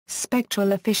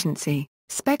Spectral efficiency.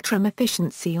 Spectrum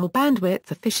efficiency or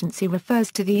bandwidth efficiency refers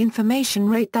to the information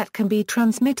rate that can be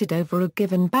transmitted over a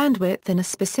given bandwidth in a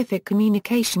specific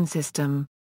communication system.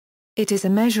 It is a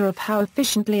measure of how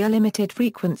efficiently a limited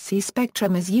frequency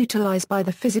spectrum is utilized by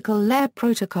the physical layer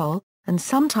protocol, and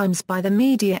sometimes by the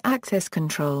media access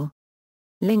control.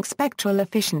 Link spectral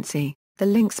efficiency. The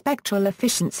link spectral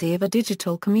efficiency of a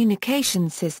digital communication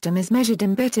system is measured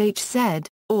in bit Hz,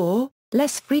 or,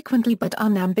 less frequently but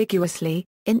unambiguously,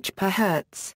 inch per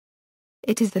hertz.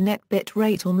 It is the net bit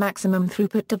rate or maximum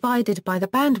throughput divided by the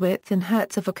bandwidth in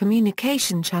hertz of a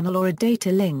communication channel or a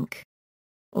data link.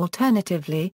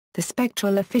 Alternatively, the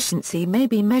spectral efficiency may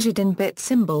be measured in bit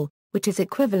symbol, which is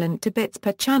equivalent to bits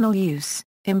per channel use,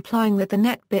 implying that the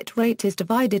net bit rate is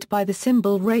divided by the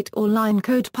symbol rate or line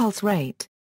code pulse rate.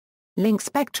 Link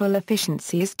spectral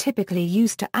efficiency is typically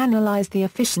used to analyze the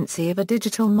efficiency of a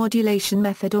digital modulation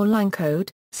method or line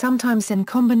code, sometimes in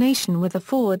combination with a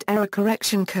forward error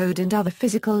correction code and other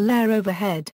physical layer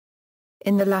overhead.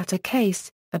 In the latter case,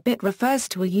 a bit refers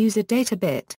to a user data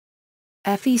bit.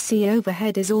 FEC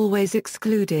overhead is always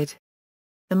excluded.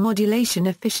 The modulation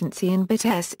efficiency in bit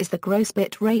S is the gross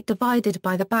bit rate divided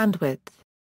by the bandwidth.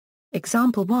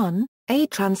 Example 1, a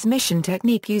transmission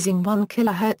technique using 1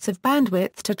 kHz of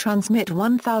bandwidth to transmit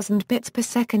 1000 bits per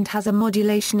second has a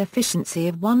modulation efficiency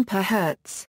of 1 per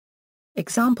hertz.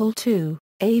 Example 2,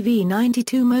 a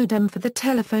V92 modem for the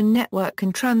telephone network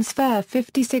can transfer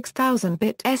 56,000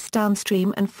 bit S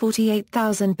downstream and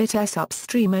 48,000 bit S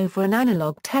upstream over an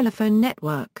analog telephone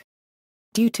network.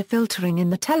 Due to filtering in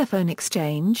the telephone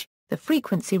exchange, the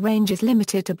frequency range is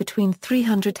limited to between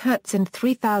 300 Hz and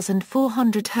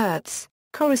 3400 Hz,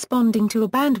 corresponding to a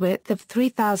bandwidth of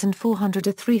 3400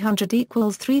 to 300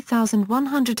 equals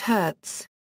 3100 Hz.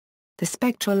 The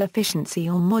spectral efficiency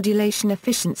or modulation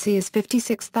efficiency is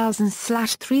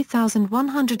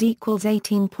 56,000/3100 equals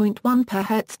 18.1 per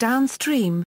Hz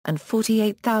downstream, and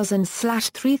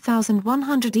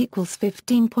 48,000/3100 equals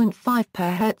 15.5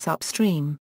 per Hz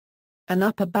upstream. An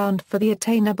upper bound for the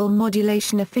attainable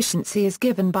modulation efficiency is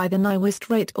given by the Nyquist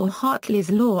rate or Hartley's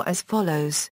law as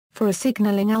follows. For a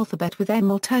signaling alphabet with m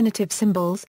alternative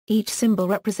symbols, each symbol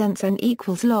represents n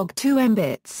equals log 2m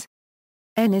bits.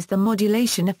 N is the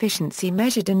modulation efficiency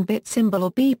measured in bit symbol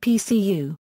or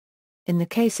BPCU. In the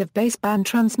case of baseband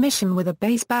transmission with a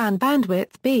baseband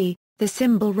bandwidth b, the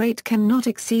symbol rate cannot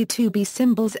exceed 2b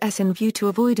symbols s in view to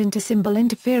avoid intersymbol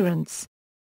interference.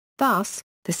 Thus,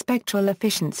 the spectral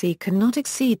efficiency cannot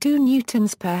exceed 2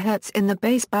 newtons per hertz in the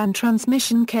baseband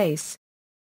transmission case.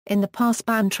 In the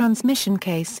passband transmission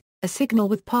case, a signal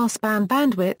with passband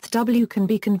bandwidth W can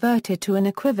be converted to an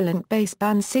equivalent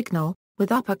baseband signal,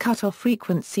 with upper cutoff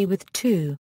frequency with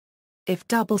 2. If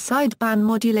double sideband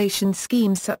modulation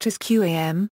schemes such as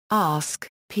QAM, ASK,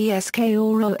 PSK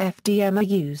or OFDM are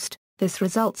used, this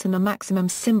results in a maximum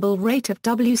symbol rate of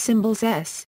W symbols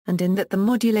S, and in that the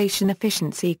modulation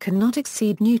efficiency cannot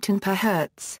exceed Newton per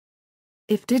hertz.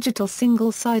 If digital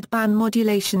single sideband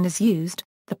modulation is used,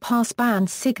 the passband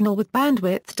signal with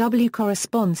bandwidth W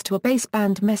corresponds to a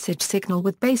baseband message signal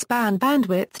with baseband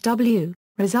bandwidth W,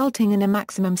 resulting in a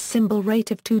maximum symbol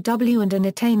rate of 2W and an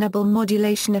attainable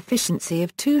modulation efficiency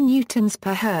of 2 newtons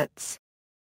per hertz.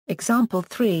 Example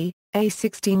 3, a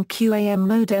 16 QAM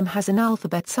modem has an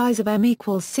alphabet size of m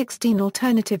equals 16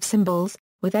 alternative symbols,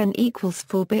 with n equals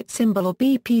 4-bit symbol or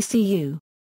BPCU.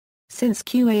 Since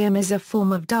QAM is a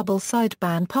form of double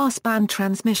sideband passband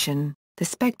transmission, the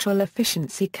spectral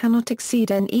efficiency cannot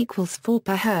exceed n equals 4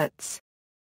 per hertz.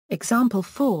 Example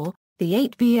 4, the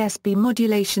 8VSB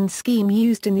modulation scheme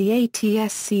used in the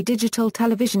ATSC digital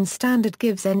television standard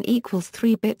gives n equals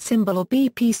 3-bit symbol or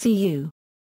BPCU.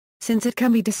 Since it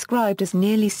can be described as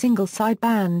nearly single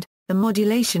sideband, the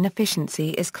modulation efficiency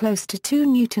is close to 2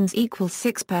 newtons equals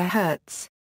 6 per hertz.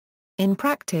 In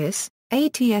practice,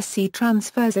 ATSC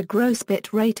transfers a gross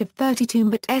bit rate of 32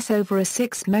 bit s over a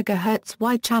 6 MHz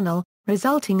wide channel,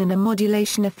 resulting in a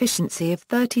modulation efficiency of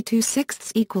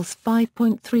 32/6 equals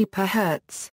 5.3 per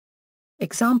hertz.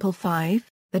 Example 5,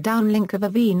 the downlink of a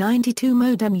V92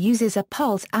 modem uses a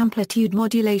pulse amplitude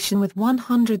modulation with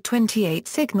 128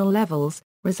 signal levels,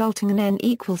 resulting in n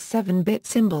equals 7-bit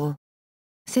symbol.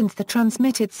 Since the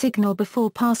transmitted signal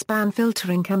before passband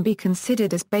filtering can be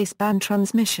considered as baseband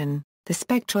transmission, the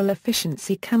spectral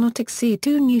efficiency cannot exceed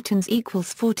 2 newtons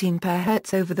equals 14 per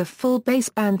hertz over the full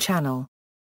baseband channel.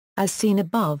 As seen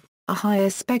above, a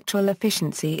higher spectral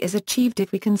efficiency is achieved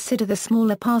if we consider the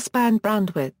smaller passband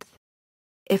bandwidth.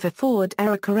 If a forward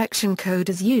error correction code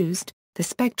is used, the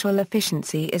spectral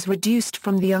efficiency is reduced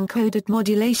from the uncoded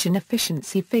modulation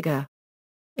efficiency figure.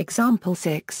 Example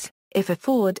 6, if a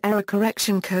forward error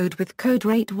correction code with code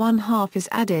rate 1/2 is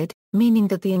added, meaning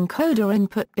that the encoder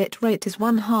input bit rate is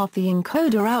 1/2 the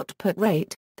encoder output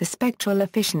rate, the spectral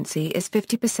efficiency is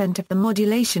 50% of the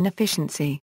modulation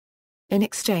efficiency. In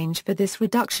exchange for this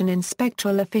reduction in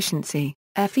spectral efficiency,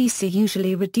 FEC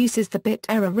usually reduces the bit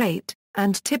error rate,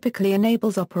 and typically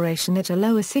enables operation at a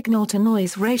lower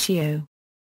signal-to-noise ratio.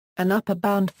 An upper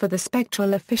bound for the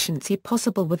spectral efficiency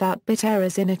possible without bit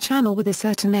errors in a channel with a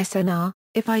certain SNR,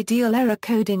 if ideal error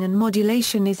coding and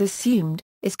modulation is assumed,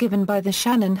 is given by the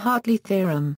Shannon-Hartley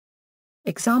theorem.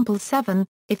 Example 7,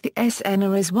 if the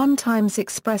SNR is 1 times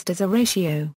expressed as a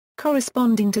ratio,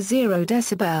 corresponding to 0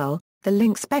 dB, the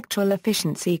link spectral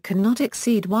efficiency cannot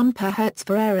exceed 1 per Hz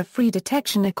for error-free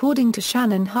detection according to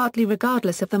Shannon-Hartley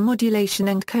regardless of the modulation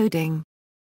encoding.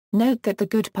 Note that the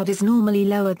good PUD is normally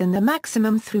lower than the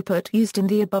maximum throughput used in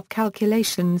the above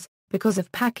calculations, because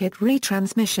of packet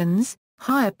retransmissions,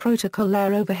 higher protocol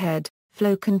layer overhead,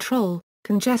 flow control,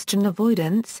 congestion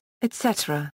avoidance,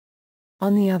 etc.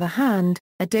 On the other hand,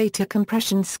 a data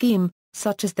compression scheme,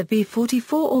 such as the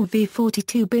V44 or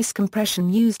V42 BIS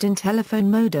compression used in telephone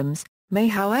modems, may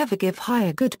however give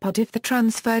higher good PUD if the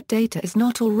transferred data is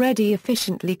not already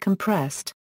efficiently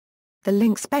compressed. The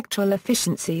link spectral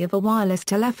efficiency of a wireless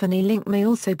telephony link may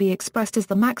also be expressed as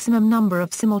the maximum number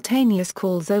of simultaneous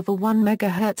calls over 1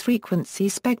 MHz frequency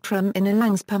spectrum in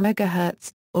elangs per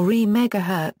megahertz, or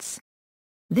e-megahertz.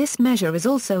 This measure is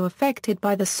also affected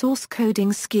by the source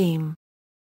coding scheme.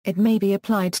 It may be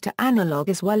applied to analog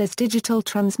as well as digital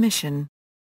transmission.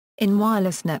 In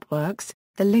wireless networks,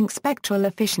 the link spectral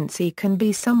efficiency can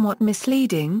be somewhat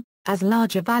misleading, as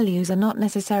larger values are not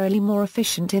necessarily more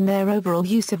efficient in their overall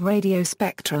use of radio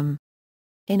spectrum.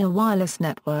 In a wireless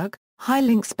network, high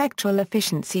link spectral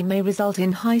efficiency may result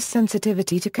in high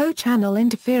sensitivity to co-channel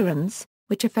interference,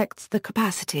 which affects the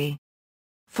capacity.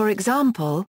 For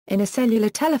example, in a cellular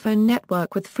telephone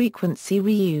network with frequency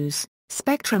reuse,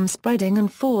 spectrum spreading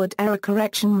and forward error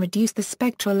correction reduce the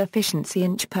spectral efficiency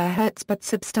inch per hertz but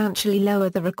substantially lower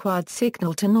the required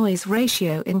signal-to-noise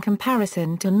ratio in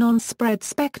comparison to non-spread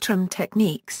spectrum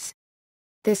techniques.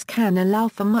 This can allow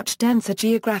for much denser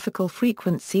geographical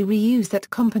frequency reuse that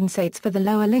compensates for the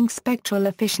lower link spectral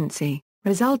efficiency,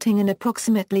 resulting in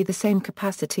approximately the same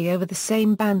capacity over the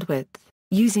same bandwidth,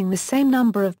 using the same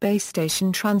number of base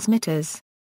station transmitters.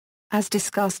 As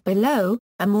discussed below,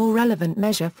 a more relevant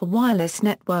measure for wireless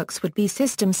networks would be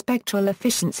system spectral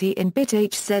efficiency in bit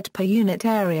Hz per unit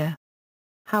area.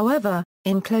 However,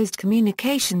 in closed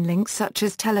communication links such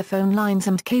as telephone lines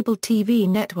and cable TV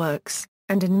networks,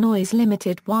 and a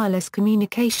noise-limited wireless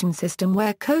communication system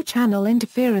where co-channel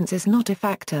interference is not a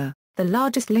factor, the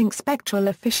largest link spectral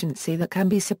efficiency that can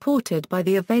be supported by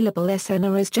the available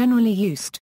SNR is generally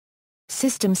used.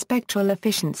 System spectral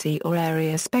efficiency or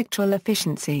area spectral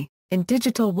efficiency. In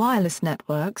digital wireless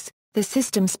networks, the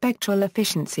system spectral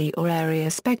efficiency or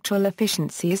area spectral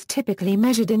efficiency is typically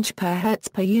measured inch per hertz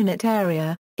per unit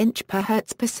area, inch per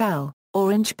hertz per cell,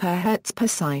 or inch per hertz per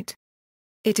site.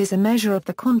 It is a measure of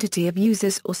the quantity of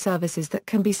users or services that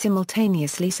can be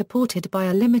simultaneously supported by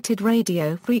a limited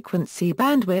radio frequency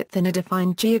bandwidth in a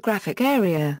defined geographic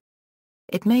area.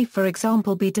 It may for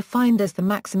example be defined as the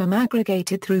maximum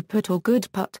aggregated throughput or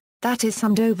good PUT, that is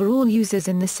summed over all users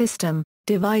in the system,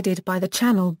 divided by the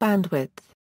channel bandwidth.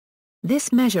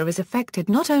 This measure is affected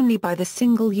not only by the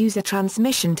single-user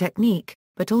transmission technique,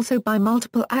 but also by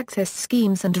multiple access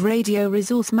schemes and radio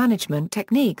resource management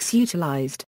techniques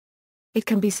utilized. It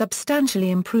can be substantially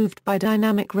improved by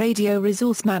dynamic radio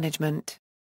resource management.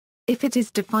 If it is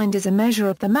defined as a measure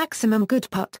of the maximum good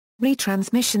PUT,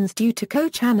 retransmissions due to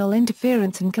co-channel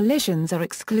interference and collisions are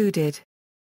excluded.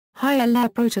 Higher layer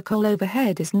protocol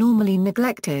overhead is normally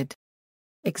neglected.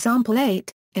 Example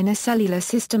 8, in a cellular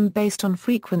system based on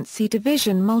frequency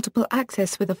division multiple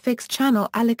access with a fixed channel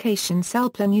allocation cell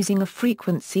plan using a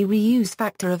frequency reuse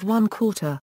factor of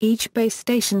 1/4, each base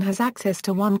station has access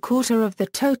to 1/4 of the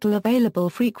total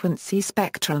available frequency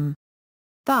spectrum.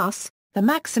 Thus, the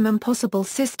maximum possible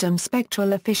system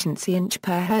spectral efficiency inch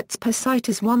per hertz per site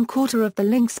is 1/4 of the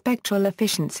link spectral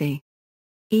efficiency.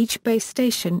 Each base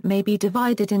station may be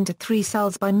divided into 3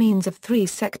 cells by means of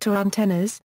 3-sector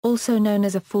antennas, also known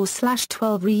as a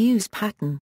 4/12 reuse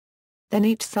pattern. Then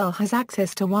each cell has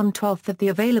access to 1/12 of the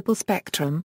available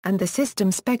spectrum, and the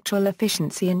system spectral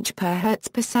efficiency inch per hertz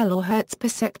per cell or hertz per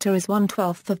sector is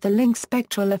 1/12 of the link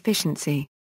spectral efficiency.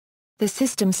 The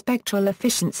system spectral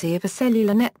efficiency of a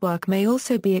cellular network may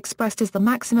also be expressed as the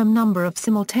maximum number of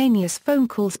simultaneous phone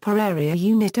calls per area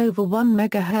unit over 1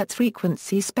 MHz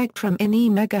frequency spectrum in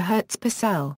e-megahertz per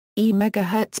cell,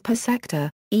 e-megahertz per sector,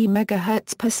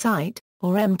 e-megahertz per site,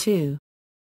 or M2.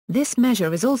 This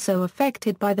measure is also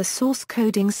affected by the source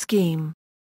coding scheme.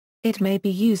 It may be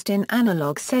used in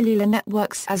analog cellular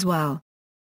networks as well.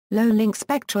 Low-link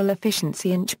spectral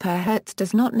efficiency inch per hertz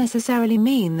does not necessarily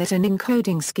mean that an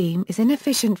encoding scheme is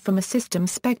inefficient from a system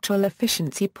spectral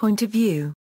efficiency point of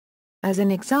view. As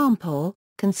an example,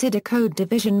 consider code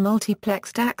division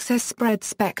multiplexed access spread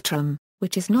spectrum,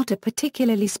 which is not a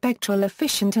particularly spectral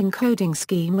efficient encoding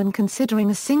scheme when considering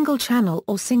a single channel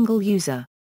or single user.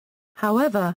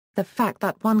 However, the fact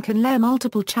that one can layer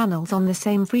multiple channels on the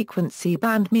same frequency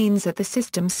band means that the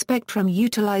system spectrum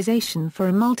utilization for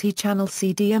a multi-channel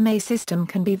CDMA system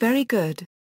can be very good.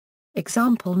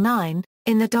 Example 9,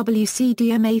 in the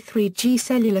WCDMA 3G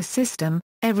cellular system,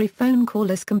 every phone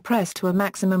call is compressed to a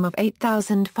maximum of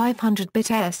 8,500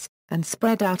 bits, and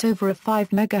spread out over a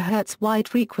 5 MHz wide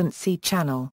frequency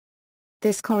channel.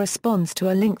 This corresponds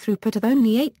to a link throughput of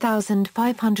only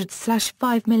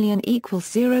 8,500/5 million equals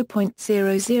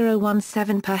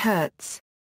 0.0017 per hertz.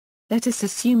 Let us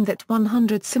assume that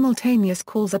 100 simultaneous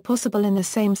calls are possible in the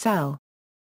same cell.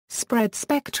 Spread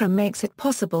spectrum makes it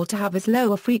possible to have as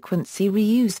low a frequency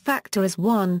reuse factor as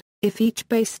 1, if each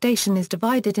base station is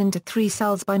divided into 3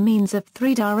 cells by means of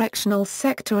 3-directional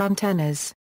sector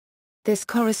antennas. This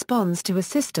corresponds to a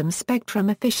system spectrum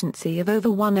efficiency of over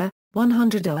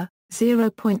 100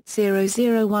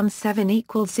 0.0017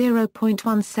 equals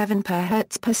 0.17 per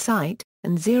hertz per site,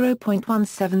 and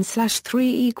 0.17/3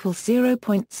 equals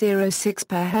 0.06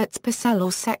 per hertz per cell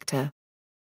or sector.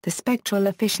 The spectral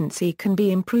efficiency can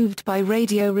be improved by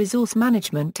radio resource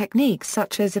management techniques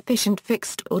such as efficient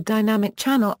fixed or dynamic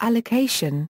channel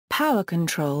allocation, power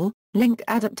control, link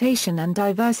adaptation and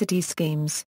diversity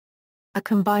schemes. A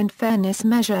combined fairness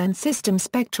measure and system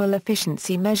spectral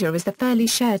efficiency measure is the fairly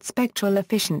shared spectral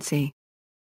efficiency.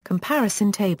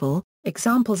 Comparison table,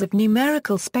 examples of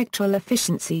numerical spectral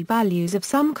efficiency values of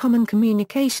some common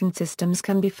communication systems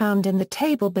can be found in the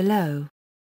table below.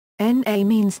 NA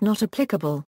means not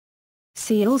applicable.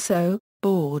 See also,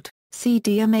 board,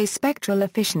 CDMA spectral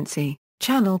efficiency,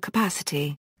 channel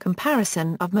capacity,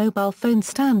 comparison of mobile phone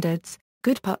standards,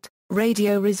 goodput,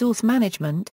 radio resource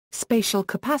management, spatial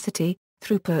capacity,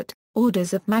 throughput,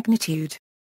 orders of magnitude.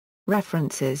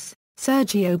 References,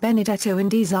 Sergio Benedetto and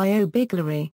Isao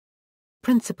Biglari.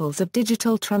 Principles of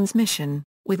Digital Transmission,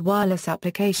 with Wireless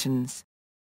Applications.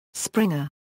 Springer.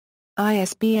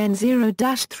 ISBN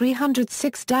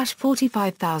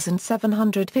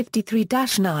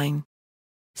 0-306-45753-9.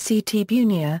 C.T.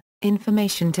 Bunia,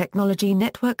 Information Technology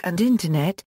Network and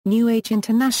Internet, New Age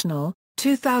International,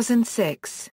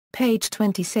 2006, page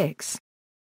 26.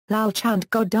 Lalchand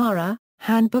Godara,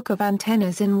 Handbook of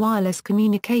Antennas in Wireless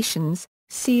Communications,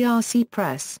 CRC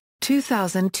Press,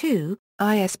 2002,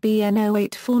 ISBN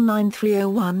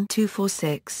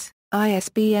 0849301246,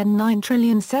 ISBN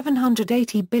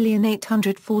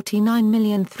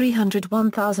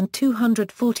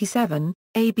 9780849301247,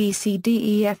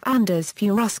 ABCDEF Anders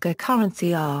Furuska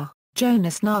Currency R,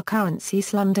 Jonas Nar Currency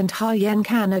Slund and Hyen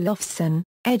Kan Olofsson,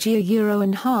 EDGIA Euro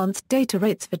Enhanced Data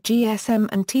Rates for GSM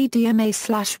and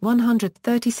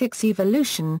TDMA/136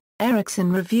 Evolution,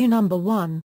 Ericsson Review No.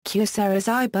 1, Kyocera's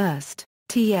iBurst,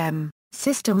 TM,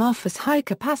 System offers high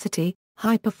capacity,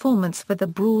 high performance for the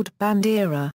broadband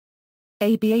era.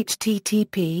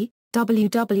 ABHTTP,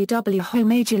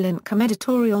 www.homagilink.com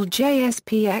editorial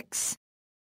JSPX.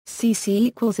 CC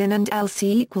equals in and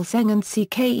LC equals eng and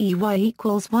CKEY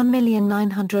equals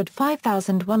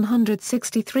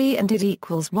 1,905,163 and it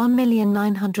equals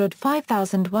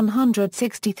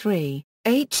 1,905,163.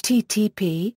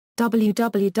 HTTP,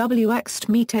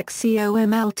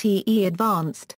 www.xtmeetxcomlte advanced.